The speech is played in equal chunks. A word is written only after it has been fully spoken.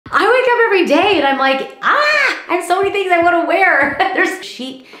every day and I'm like, I have so many things I want to wear. There's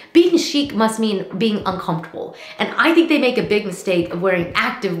chic. Being chic must mean being uncomfortable. And I think they make a big mistake of wearing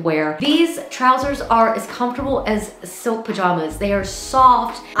active wear. These trousers are as comfortable as silk pajamas. They are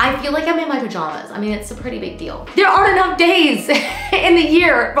soft. I feel like I'm in my pajamas. I mean, it's a pretty big deal. There aren't enough days in the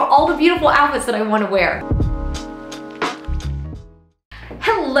year for all the beautiful outfits that I want to wear.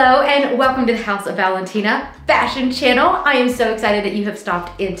 Hello and welcome to the House of Valentina fashion channel. I am so excited that you have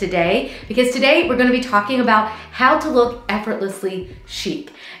stopped in today because today we're going to be talking about how to look effortlessly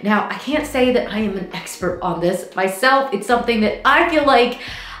chic. Now, I can't say that I am an expert on this myself. It's something that I feel like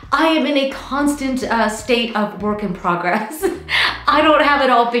I am in a constant state of work in progress. I don't have it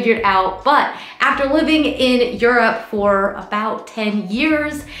all figured out, but after living in Europe for about 10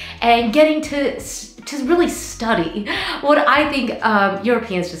 years and getting to really study what I think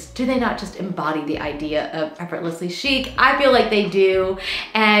Europeans do they not just embody the idea of effortlessly chic? I feel like they do,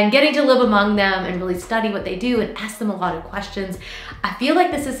 and getting to live among them and really study what they do and ask them a lot of questions, I feel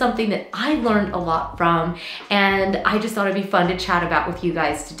like this is something that I learned a lot from, and I just thought it'd be fun to chat about with you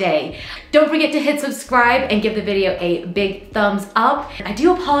guys today. Don't forget to hit subscribe and give the video a big thumbs up. I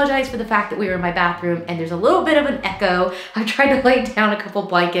do apologize for the fact that we were in my bathroom and there's a little bit of an echo. I tried to lay down a couple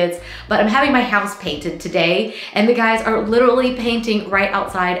blankets, but I'm having my house painted today and the guys are literally painting right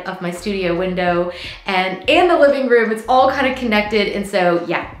outside of my studio window and the living room. It's all kind of connected, and so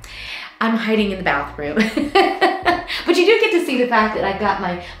yeah, I'm hiding in the bathroom. But you do get to see the fact that I've got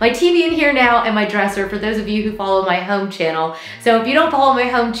my TV in here now and my dresser for those of you who follow my home channel. So if you don't follow my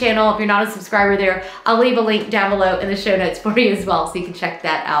home channel, if you're not a subscriber there, I'll leave a link down below in the show notes for you as well so you can check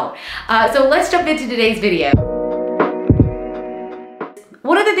that out. So let's jump into today's video.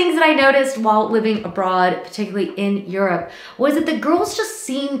 One of the things that I noticed while living abroad, particularly in Europe, was that the girls just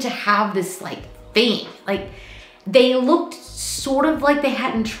seemed to have this like thing. Like they looked sort of like they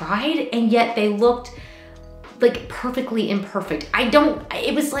hadn't tried, and yet they looked like perfectly imperfect.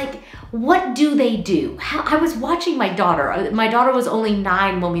 It was like, what do they do? I was watching my daughter. My daughter was only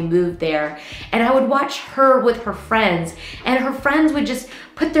 9 when we moved there, and I would watch her with her friends, and her friends would just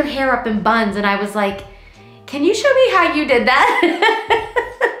put their hair up in buns, and I was like, can you show me how you did that?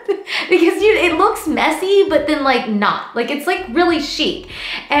 Because it looks messy, but then like not. Like it's like really chic.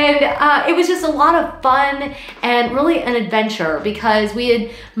 And it was just a lot of fun and really an adventure because we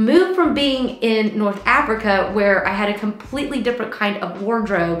had moved from being in North Africa where I had a completely different kind of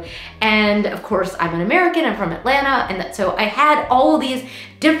wardrobe. And of course, I'm an American, I'm from Atlanta. And so I had all of these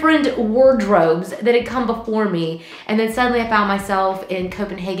different wardrobes that had come before me. And then suddenly I found myself in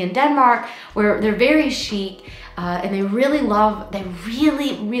Copenhagen, Denmark, where they're very chic. And they really love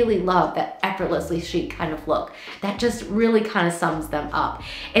that effortlessly chic kind of look. That just really kind of sums them up.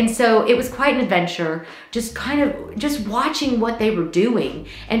 And so it was quite an adventure, just watching what they were doing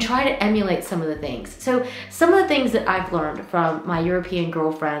and try to emulate some of the things. So some of the things that I've learned from my European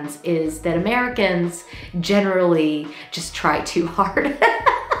girlfriends is that Americans generally just try too hard.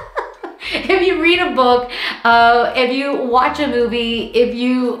 If you read a book, if you watch a movie, if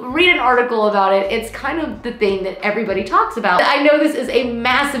you read an article about it, it's kind of the thing that everybody talks about. I know this is a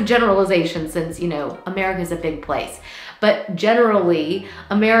massive generalization since, you know, America is a big place. But generally,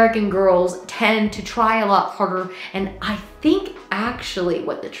 American girls tend to try a lot harder. And I think actually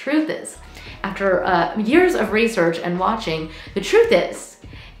what the truth is, after years of research and watching, the truth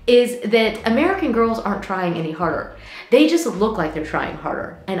is that American girls aren't trying any harder. They just look like they're trying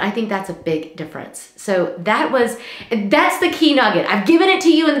harder. And I think that's a big difference. So that's the key nugget. I've given it to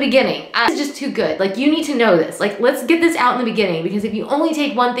you in the beginning. It's just too good. Like, you need to know this. Like, let's get this out in the beginning, because if you only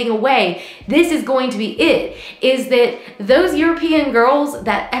take one thing away, this is going to be it, is that those European girls,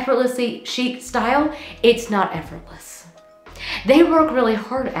 that effortlessly chic style, it's not effortless. They work really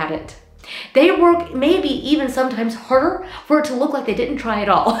hard at it. They work maybe even sometimes harder for it to look like they didn't try at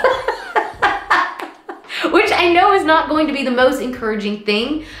all. Which I know is not going to be the most encouraging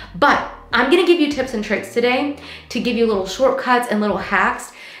thing, but I'm gonna give you tips and tricks today to give you little shortcuts and little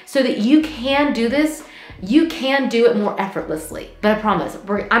hacks so that you can do this. You can do it more effortlessly, but I promise,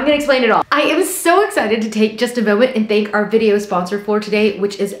 I'm gonna explain it all. I am so excited to take just a moment and thank our video sponsor for today,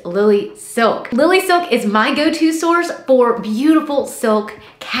 which is LILYSILK. LILYSILK is my go-to source for beautiful silk,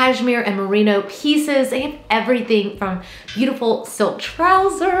 cashmere, and merino pieces. They have everything from beautiful silk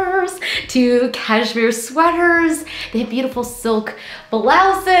trousers to cashmere sweaters. They have beautiful silk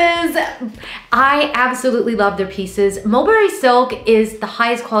blouses. I absolutely love their pieces. Mulberry silk is the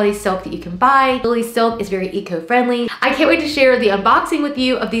highest quality silk that you can buy. LILYSILK is very eco-friendly. I can't wait to share the unboxing with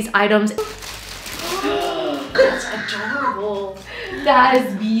you of these items. That's adorable. That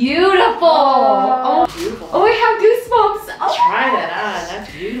is beautiful. Oh, Beautiful. oh, I have goosebumps. Try that on.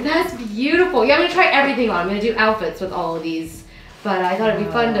 That's beautiful. That's beautiful. Yeah, I'm gonna try everything on. I'm gonna do outfits with all of these. But I thought it'd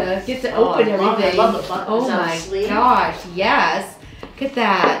be fun to get to open everything. I love the buttons oh on my the sleeve. gosh, yes. Look at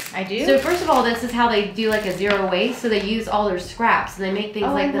that. I do. So first of all, this is how they do like a zero waste. So they use all their scraps and they make things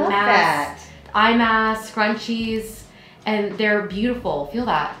like the masks, eye masks, scrunchies, and they're beautiful. Feel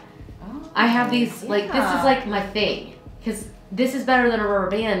that. Oh, I have these, like, this is like my thing. Because this is better than a rubber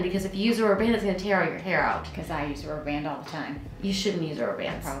band, because if you use a rubber band, it's going to tear your hair out. Because I use a rubber band all the time. You shouldn't use rubber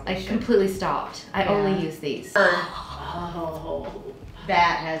bands. Probably I completely stopped. I only use these. Oh.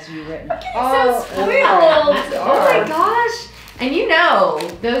 That has you written. So spoiled. Oh my gosh. And you know,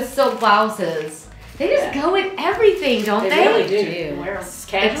 those silk blouses, they just go with everything, don't they? They really do. You can wear them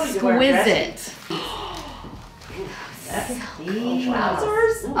casual, you can wear them Exquisite. That's These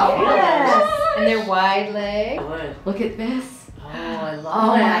trousers. Ooh, Oh, yes. And they're wide I leg. would. look at this. Oh, I love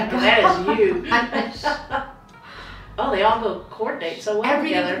Oh that. my That is you. Oh, they all go coordinate so well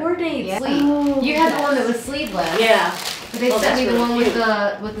Everything together. coordinates. Yeah. Sleeve. Oh, You had the one that was sleeveless. Yeah. But they Oh, sent me that's the really one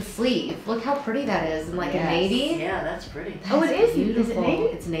cute. with the sleeve. Look how pretty that is, in like a Yes. navy. Yeah, that's pretty. Oh, it is. Beautiful. Is it navy?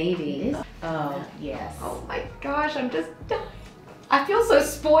 It's navy. It is. Oh, yes. Oh my gosh, I'm just dying. I feel so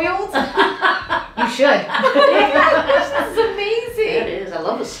spoiled. You should. This is It amazing. is. I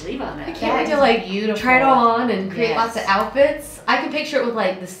love the sleeve on that. I can't wait to like beautiful. try it on and create Yes. lots of outfits. I can picture it with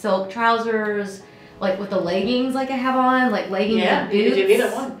like the silk trousers, like with the leggings like I have on, like leggings Yeah, and you boots. could do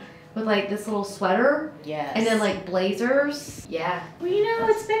either one. With like this little sweater. Yes. And then like blazers. Yeah. Well, you know,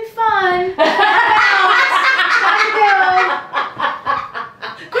 it's been fun.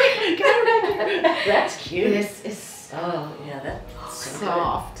 That's cute. This is Oh, yeah, that's so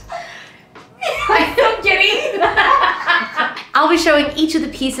soft. I'm so giddy. I'll be showing each of the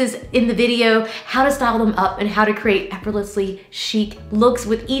pieces in the video, how to style them up and how to create effortlessly chic looks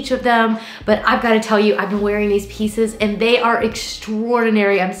with each of them. But I've got to tell you, I've been wearing these pieces and they are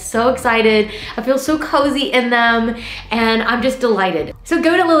extraordinary. I'm so excited. I feel so cozy in them and I'm just delighted. So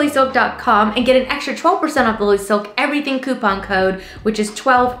go to lilysilk.com and get an extra 12% off LILYSILK everything coupon code, which is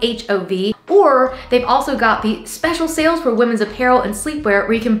 12HOV. Or they've also got the special sales for women's apparel and sleepwear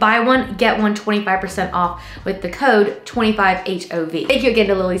where you can buy one, get one 25% off with the code 25HOV. Thank you again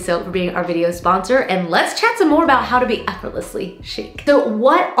to LILYSILK for being our video sponsor, and let's chat some more about how to be effortlessly chic. So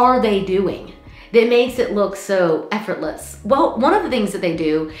what are they doing that makes it look so effortless? Well, one of the things that they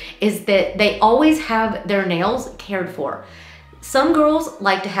do is that they always have their nails cared for. Some girls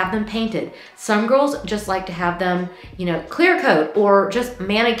like to have them painted. Some girls just like to have them, you know, clear coat or just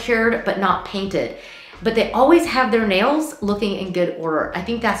manicured but not painted. But they always have their nails looking in good order. I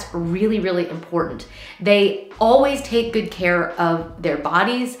think that's really, really important. They always take good care of their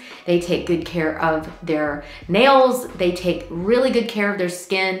bodies. They take good care of their nails. They take really good care of their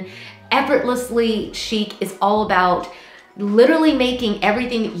skin. Effortlessly chic is all about literally making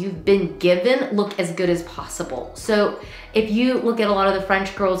everything that you've been given look as good as possible. So if you look at a lot of the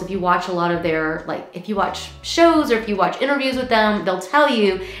French girls, if you watch a lot of their, like, if you watch shows or if you watch interviews with them, they'll tell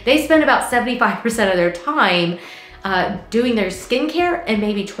you they spend about 75% of their time doing their skincare and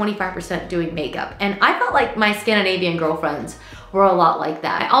maybe 25% doing makeup. And I felt like my Scandinavian girlfriends were a lot like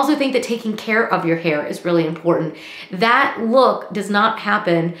that. I also think that taking care of your hair is really important. That look does not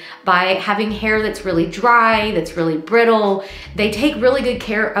happen by having hair that's really dry, that's really brittle. They take really good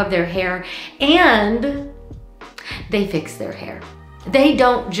care of their hair and they fix their hair. They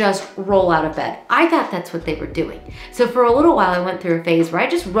don't just roll out of bed. I thought that's what they were doing. So for a little while I went through a phase where I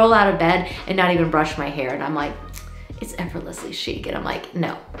just roll out of bed and not even brush my hair. And I'm like, it's effortlessly chic. And I'm like,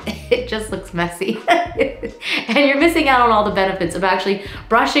 no, it just looks messy. And you're missing out on all the benefits of actually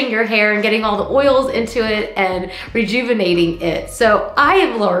brushing your hair and getting all the oils into it and rejuvenating it. So I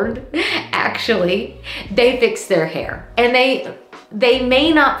have learned, actually, they fix their hair. And they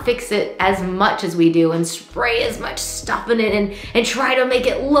may not fix it as much as we do and spray as much stuff in it and try to make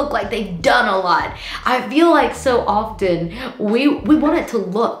it look like they've done a lot. I feel like so often we want it to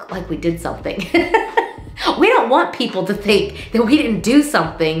look like we did something. We don't want people to think that we didn't do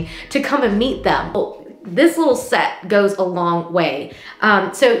something to come and meet them. This little set goes a long way.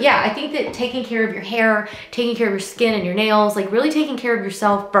 So yeah, I think that taking care of your hair, taking care of your skin and your nails, like really taking care of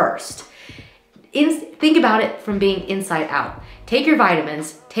yourself first. Think about it from being inside out. Take your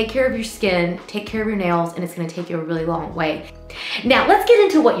vitamins, take care of your skin, take care of your nails, and it's gonna take you a really long way. Now, let's get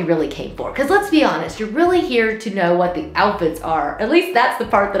into what you really came for, because let's be honest, you're really here to know what the outfits are. At least that's the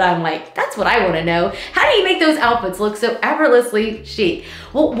part that I'm like, that's what I wanna know. How do you make those outfits look so effortlessly chic?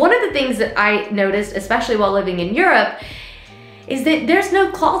 Well, one of the things that I noticed, especially while living in Europe, is that there's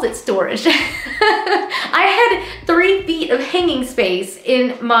no closet storage. I had 3 feet of hanging space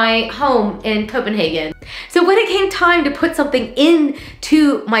in my home in Copenhagen. So when it came time to put something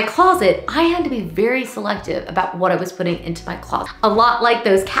into my closet, I had to be very selective about what I was putting into my closet. A lot like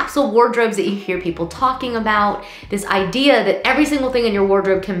those capsule wardrobes that you hear people talking about, this idea that every single thing in your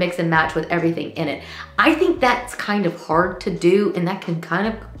wardrobe can mix and match with everything in it. I think that's kind of hard to do, and that can kind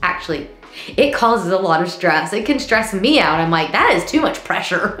of actually, it causes a lot of stress. It can stress me out. I'm like, that is too much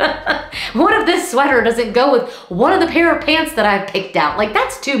pressure. What if this sweater doesn't go with one of the pair of pants that I've picked out? Like,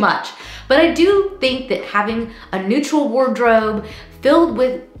 that's too much. But I do think that having a neutral wardrobe filled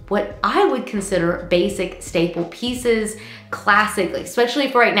with what I would consider basic staple pieces, classic, especially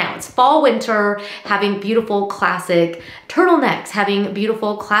for right now, it's fall, winter, having beautiful classic turtlenecks, having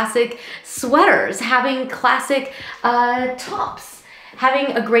beautiful classic sweaters, having classic tops,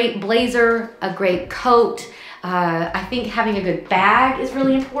 having a great blazer, a great coat. I think having a good bag is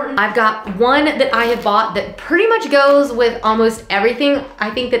really important. I've got one that I have bought that pretty much goes with almost everything. I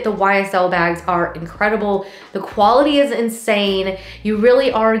think that the YSL bags are incredible. The quality is insane. You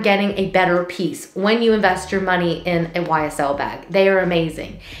really are getting a better piece when you invest your money in a YSL bag. They are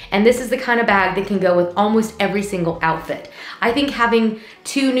amazing. And this is the kind of bag that can go with almost every single outfit. I think having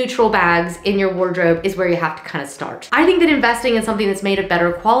 2 neutral bags in your wardrobe is where you have to kind of start. I think that investing in something that's made of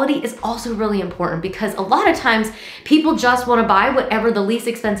better quality is also really important, because a lot of times people just want to buy whatever the least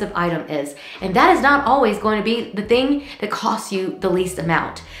expensive item is. And that is not always going to be the thing that costs you the least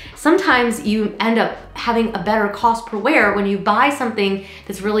amount. Sometimes you end up having a better cost per wear when you buy something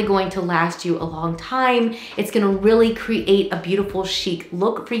that's really going to last you a long time. It's going to really create a beautiful chic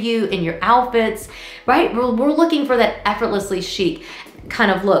look for you in your outfits, right? We're looking for that effortlessly chic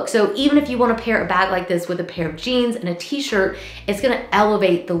kind of look. So even if you want to pair a bag like this with a pair of jeans and a t-shirt, it's going to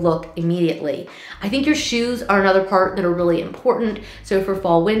elevate the look immediately. I think your shoes are another part that are really important. So for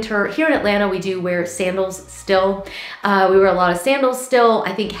fall, winter, here in Atlanta, we do wear sandals still. We wear a lot of sandals still.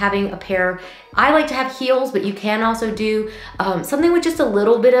 I think having a pair, I like to have heels, but you can also do something with just a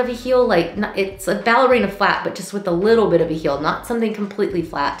little bit of a heel, like it's a ballerina flat, but just with a little bit of a heel, not something completely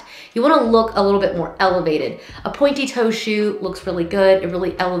flat. You want to look a little bit more elevated. A pointy toe shoe looks really good. It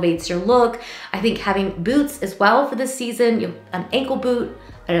really elevates your look. I think having boots as well for this season, an ankle boot,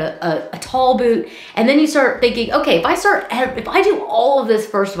 a tall boot, and then you start thinking, okay, if I do all of this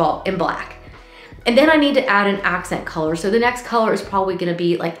first of all in black, and then I need to add an accent color. So the next color is probably gonna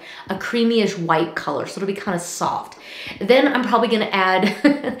be like a creamy-ish white color. So it'll be kind of soft. Then I'm probably gonna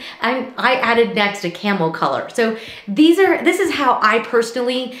add, I added next a camel color. So this is how I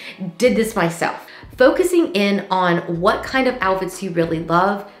personally did this myself. Focusing in on what kind of outfits you really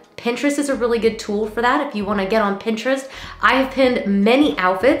love. Pinterest is a really good tool for that. If you wanna get on Pinterest, I have pinned many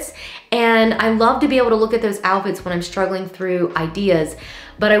outfits, and I love to be able to look at those outfits when I'm struggling through ideas.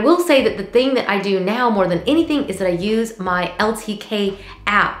 But I will say that the thing that I do now more than anything is that I use my LTK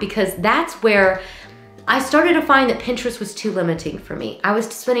app, because that's where I started to find that Pinterest was too limiting for me. I was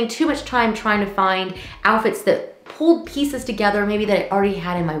spending too much time trying to find outfits that pulled pieces together maybe that I already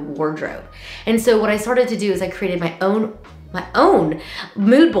had in my wardrobe. And so what I started to do is I created my own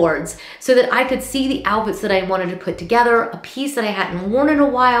mood boards so that I could see the outfits that I wanted to put together, a piece that I hadn't worn in a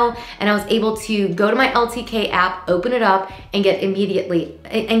while, and I was able to go to my LTK app, open it up, and get immediate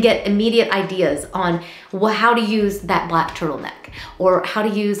ideas on how to use that black turtleneck, or how to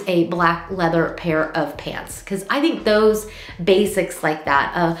use a black leather pair of pants. Because I think those basics like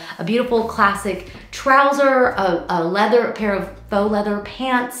that, a beautiful classic trouser, a pair of faux leather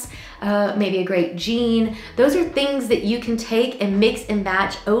pants, maybe a great jean. Those are things that you can take and mix and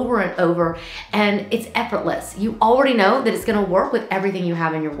match over and over, and it's effortless. You already know that it's gonna work with everything you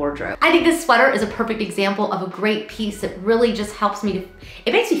have in your wardrobe. I think this sweater is a perfect example of a great piece that really just helps me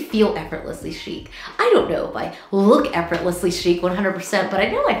it makes me feel effortlessly chic. I don't know if I look effortlessly chic 100%, but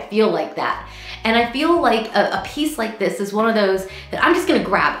I know I feel like that. And I feel like a piece like this is one of those that I'm just gonna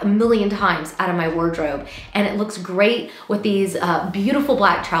grab a million times out of my wardrobe. And it looks great with these beautiful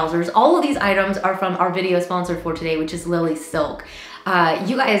black trousers. All of these items are from our video sponsor for today, which is LILYSILK.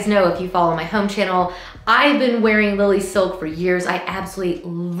 You guys know, if you follow my home channel, I've been wearing LILYSILK for years. I absolutely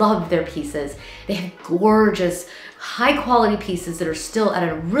love their pieces. They have gorgeous, high quality pieces that are still at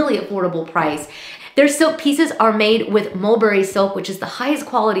a really affordable price. Their silk pieces are made with mulberry silk, which is the highest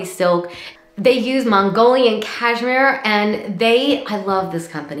quality silk. They use Mongolian cashmere, and I love this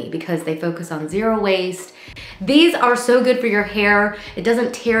company because they focus on zero waste. These are so good for your hair. It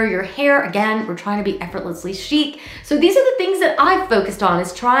doesn't tear your hair. Again, we're trying to be effortlessly chic. So these are the things that I've focused on,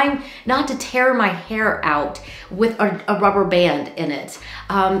 is trying not to tear my hair out with a rubber band in it.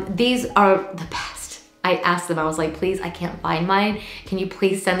 These are the best. I asked them, I was like, please, I can't find mine. Can you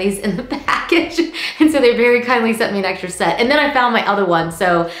please send these in the package? And so they very kindly sent me an extra set. And then I found my other one.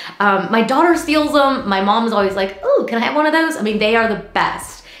 So my daughter steals them. My mom is always like, oh, can I have one of those? I mean, they are the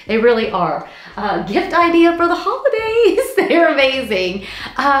best. They really are. Gift idea for the holidays. They're amazing.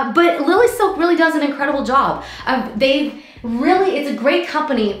 But LILYSILK really does an incredible job. It's a great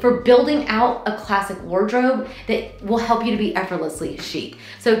company for building out a classic wardrobe that will help you to be effortlessly chic.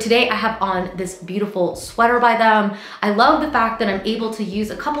 So today I have on this beautiful sweater by them. I love the fact that I'm able to use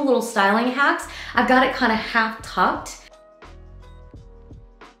a couple little styling hacks. I've got it kind of half tucked.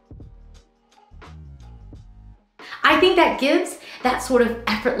 I think that gives that sort of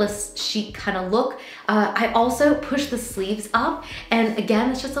effortless chic kind of look. I also push the sleeves up, and again,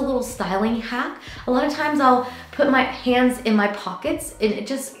 it's just a little styling hack. A lot of times I'll put my hands in my pockets and it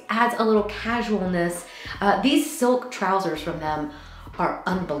just adds a little casualness. These silk trousers from them are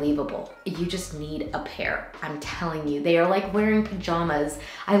unbelievable. You just need a pair. I'm telling you, they are like wearing pajamas.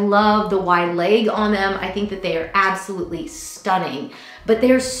 I love the wide leg on them. I think that they are absolutely stunning, but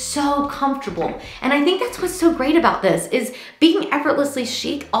they're so comfortable. And I think that's what's so great about this is being effortlessly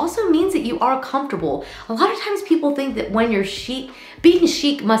chic also means that you are comfortable. A lot of times people think that when you're chic, being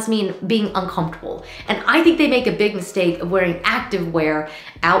chic must mean being uncomfortable. And I think they make a big mistake of wearing active wear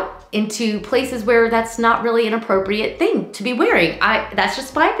out into places where that's not really an appropriate thing to be wearing. That's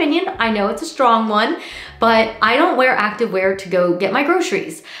just my opinion. I know it's a strong one, but I don't wear active wear to go get my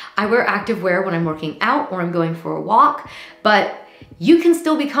groceries. I wear active wear when I'm working out or I'm going for a walk, but you can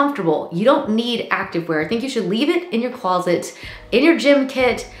still be comfortable. You don't need active wear. I think you should leave it in your closet, in your gym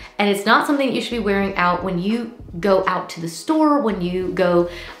kit, and it's not something that you should be wearing out when you go out to the store, when you go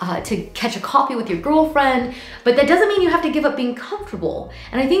to catch a coffee with your girlfriend. But that doesn't mean you have to give up being comfortable.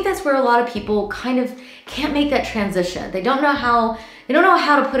 And I think that's where a lot of people kind of can't make that transition. They don't know how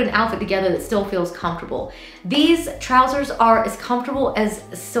to put an outfit together that still feels comfortable. These trousers are as comfortable as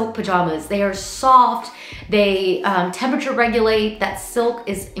silk pajamas. They are soft, they temperature regulate. That silk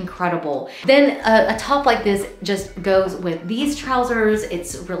is incredible. Then a top like this just goes with these trousers.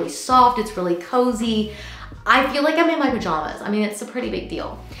 It's really soft, it's really cozy. I feel like I'm in my pajamas. I mean, it's a pretty big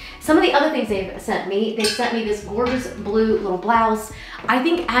deal. Some of the other things they sent me this gorgeous blue little blouse. I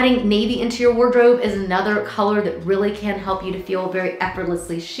think adding navy into your wardrobe is another color that really can help you to feel very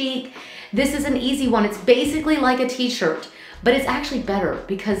effortlessly chic. This is an easy one. It's basically like a t-shirt, but it's actually better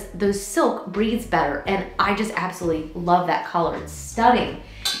because the silk breathes better, and I just absolutely love that color. It's stunning.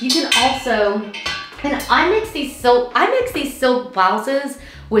 You can also, and I mix these silk blouses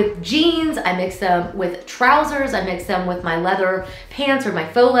with jeans, I mix them with trousers, I mix them with my leather pants or my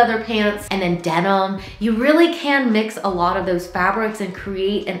faux leather pants, and then denim. You really can mix a lot of those fabrics and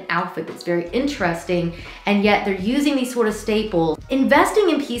create an outfit that's very interesting, and yet they're using these sort of staples. Investing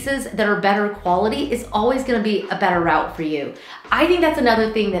in pieces that are better quality is always gonna be a better route for you. I think that's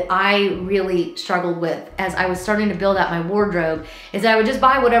another thing that I really struggled with as I was starting to build out my wardrobe, is that I would just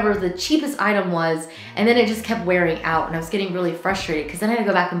buy whatever the cheapest item was, and then it just kept wearing out, and I was getting really frustrated because then I had to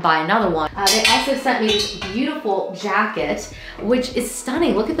go back and buy another one. They also sent me this beautiful jacket, which is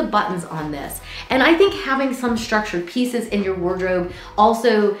stunning. Look at the buttons on this. And I think having some structured pieces in your wardrobe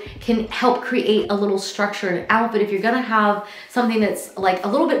also can help create a little structured outfit. If you're gonna have something that's like a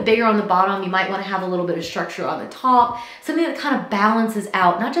little bit bigger on the bottom, you might wanna have a little bit of structure on the top, something that kind of balances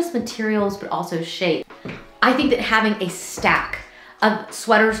out, not just materials, but also shape. I think that having a stack of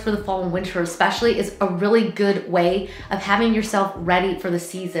sweaters for the fall and winter especially is a really good way of having yourself ready for the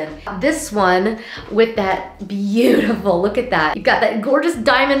season. This one with that beautiful, look at that. You've got that gorgeous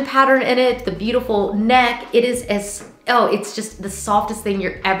diamond pattern in it, the beautiful neck. It is it's just the softest thing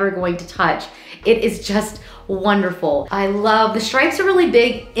you're ever going to touch. It is just wonderful. I love, the stripes are really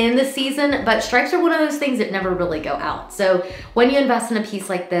big in the season, but stripes are one of those things that never really go out. So when you invest in a piece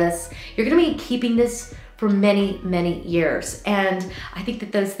like this, you're gonna be keeping this for many, many years. And I think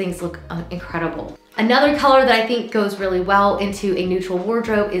that those things look incredible. Another color that I think goes really well into a neutral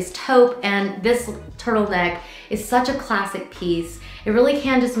wardrobe is taupe, and this turtleneck is such a classic piece. It really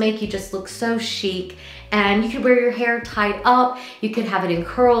can just make you just look so chic, and you could wear your hair tied up, you could have it in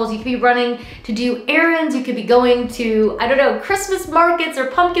curls, you could be running to do errands, you could be going to, I don't know, Christmas markets or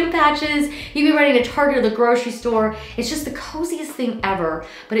pumpkin patches, you could be running to Target or the grocery store. It's just the coziest thing ever,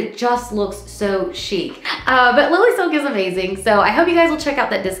 but it just looks so chic. But LILYSILK is amazing, so I hope you guys will check out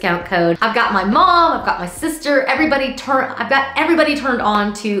that discount code. I've got my mom, I've got my sister, I've got everybody turned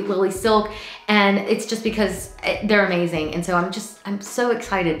on to LILYSILK, and it's just because they're amazing. And so I'm so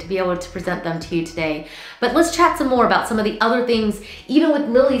excited to be able to present them to you today. But let's chat some more about some of the other things, even with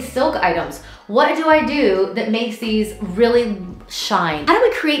LILYSILK items. What do I do that makes these really shine. How do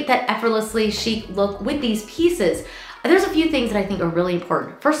we create that effortlessly chic look with these pieces? There's a few things that I think are really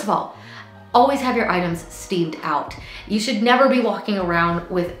important. First of all, always have your items steamed out. You should never be walking around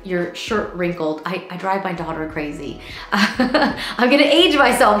with your shirt wrinkled. I drive my daughter crazy. I'm gonna age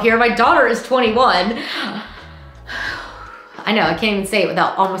myself here. My daughter is 21. I know, I can't even say it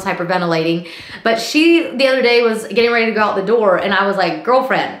without almost hyperventilating. But she, the other day, was getting ready to go out the door, and I was like,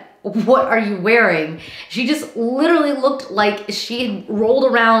 girlfriend, what are you wearing? She just literally looked like she had rolled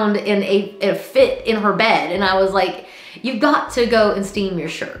around in a fit in her bed. And I was like, you've got to go and steam your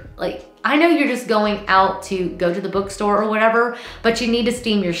shirt. Like, I know you're just going out to go to the bookstore or whatever, but you need to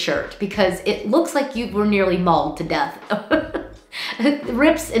steam your shirt because it looks like you were nearly mauled to death.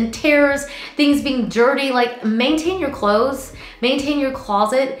 Rips and tears, things being dirty. Like, maintain your clothes, maintain your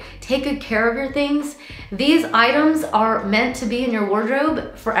closet, take good care of your things. These items are meant to be in your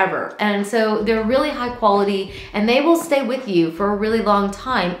wardrobe forever. And so they're really high quality and they will stay with you for a really long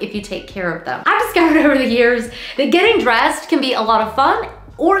time if you take care of them. I've discovered over the years that getting dressed can be a lot of fun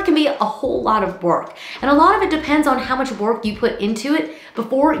or it can be a whole lot of work. And a lot of it depends on how much work you put into it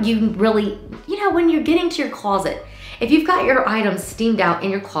before you really, you know, when you're getting to your closet. If you've got your items steamed out in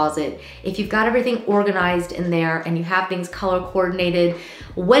your closet, if you've got everything organized in there and you have things color coordinated,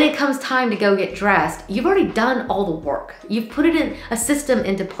 when it comes time to go get dressed, you've already done all the work. You've put it in a system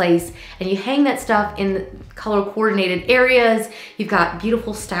into place and you hang that stuff in color coordinated areas. You've got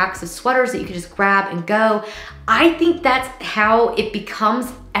beautiful stacks of sweaters that you can just grab and go. I think that's how it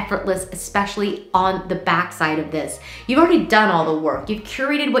becomes effortless, especially on the back side of this. You've already done all the work. You've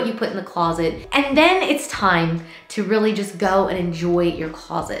curated what you put in the closet, and then it's time to really just go and enjoy your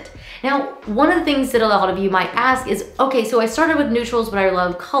closet. Now, one of the things that a lot of you might ask is, okay, so I started with neutrals, but I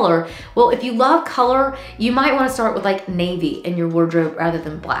love color. Well, if you love color, you might want to start with like navy in your wardrobe rather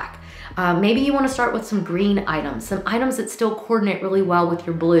than black. Maybe you want to start with some green items, some items that still coordinate really well with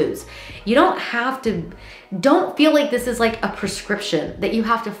your blues. You don't have to, don't feel like this is like a prescription that you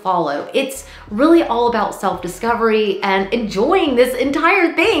have to follow. It's really all about self-discovery and enjoying this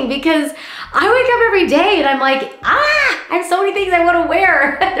entire thing, because I wake up every day and I'm like, I have so many things I want to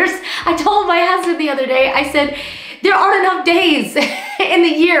wear. I told my husband the other day, I said, there aren't enough days in the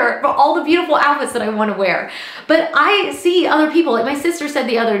year for all the beautiful outfits that I want to wear. But I see other people, like my sister said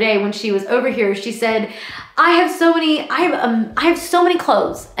the other day when she was over here, she said, I have so many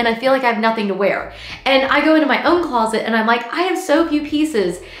clothes and I feel like I have nothing to wear. And I go into my own closet and I'm like, I have so few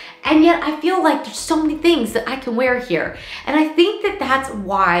pieces. And yet I feel like there's so many things that I can wear here. And I think that that's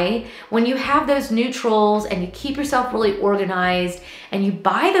why when you have those neutrals and you keep yourself really organized and you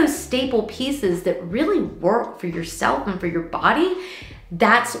buy those staple pieces that really work for yourself and for your body,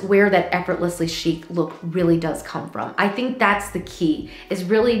 that's where that effortlessly chic look really does come from. I think that's the key, is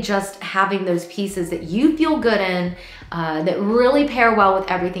really just having those pieces that you feel good in, that really pair well with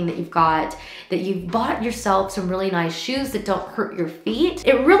everything that you've got, that you've bought yourself some really nice shoes that don't hurt your feet.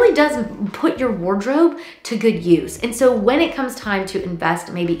 It really does put your wardrobe to good use. And so when it comes time to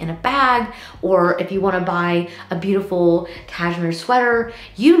invest maybe in a bag, or if you want to buy a beautiful cashmere sweater,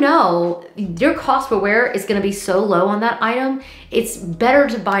 you know your cost per wear is going to be so low on that item. It's better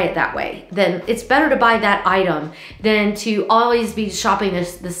to buy it that way. It's better to buy that item than to always be shopping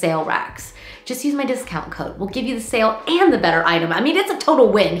the sale racks. Just use my discount code. We'll give you the sale and the better item. I mean, it's a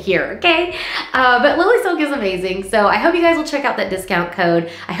total win here, okay? But LILYSILK is amazing. So I hope you guys will check out that discount code.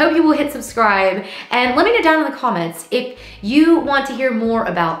 I hope you will hit subscribe. And let me know down in the comments if you want to hear more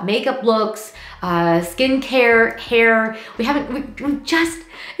about makeup looks, skincare, hair. We just,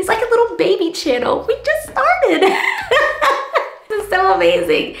 it's like a little baby channel. We just started. This is so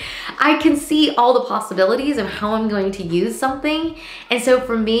amazing. I can see all the possibilities of how I'm going to use something. And so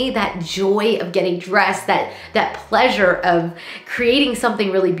for me, that joy of getting dressed, that pleasure of creating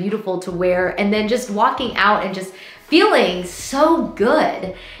something really beautiful to wear, and then just walking out and just feeling so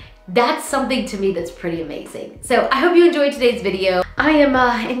good, that's something to me that's pretty amazing. So I hope you enjoyed today's video. I am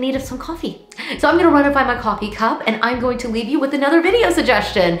in need of some coffee. So I'm gonna run and find my coffee cup, and I'm going to leave you with another video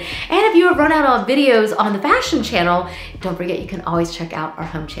suggestion. And if you have run out of videos on the fashion channel, don't forget you can always check out our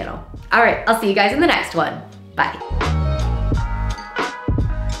home channel. All right, I'll see you guys in the next one. Bye.